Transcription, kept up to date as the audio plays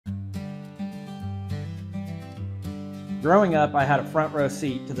Growing up, I had a front row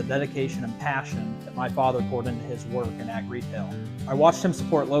seat to the dedication and passion that my father poured into his work in ag retail. I watched him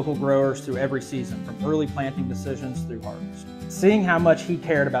support local growers through every season, from early planting decisions through harvest. Seeing how much he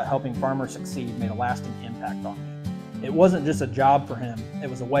cared about helping farmers succeed made a lasting impact on me. It wasn't just a job for him, it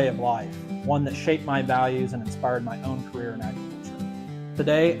was a way of life, one that shaped my values and inspired my own career in agriculture.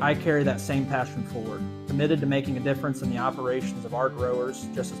 Today, I carry that same passion forward, committed to making a difference in the operations of our growers,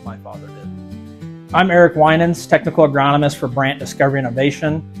 just as my father did. I'm Eric Winans, technical agronomist for BRANDT Discovery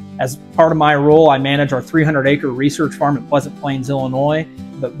Innovation. As part of my role, I manage our 300-acre research farm in Pleasant Plains, Illinois.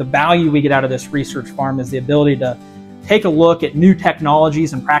 The value we get out of this research farm is the ability to take a look at new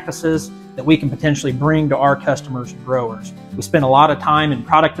technologies and practices that we can potentially bring to our customers and growers. We spend a lot of time in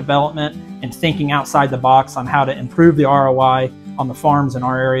product development and thinking outside the box on how to improve the ROI on the farms in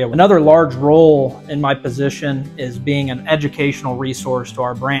our area. Another large role in my position is being an educational resource to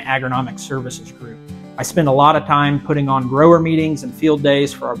our BRANDT Agronomic Services group. I spend a lot of time putting on grower meetings and field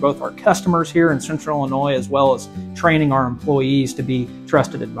days for both our customers here in Central Illinois, as well as training our employees to be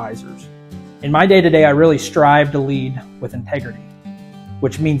trusted advisors. In my day-to-day, I really strive to lead with integrity,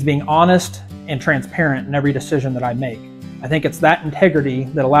 which means being honest and transparent in every decision that I make. I think it's that integrity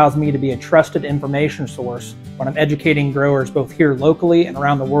that allows me to be a trusted information source when I'm educating growers both here locally and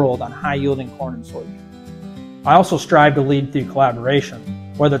around the world on high-yielding corn and soybean. I also strive to lead through collaboration.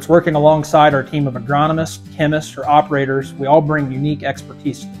 Whether it's working alongside our team of agronomists, chemists, or operators, we all bring unique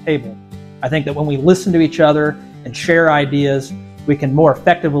expertise to the table. I think that when we listen to each other and share ideas, we can more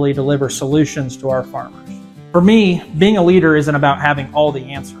effectively deliver solutions to our farmers. For me, being a leader isn't about having all the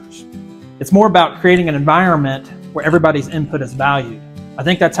answers. It's more about creating an environment where everybody's input is valued. I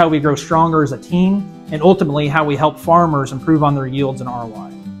think that's how we grow stronger as a team, and ultimately how we help farmers improve on their yields and ROI.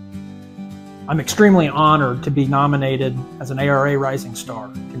 I'm extremely honored to be nominated as an ARA Rising Star.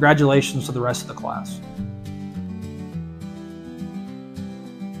 Congratulations to the rest of the class.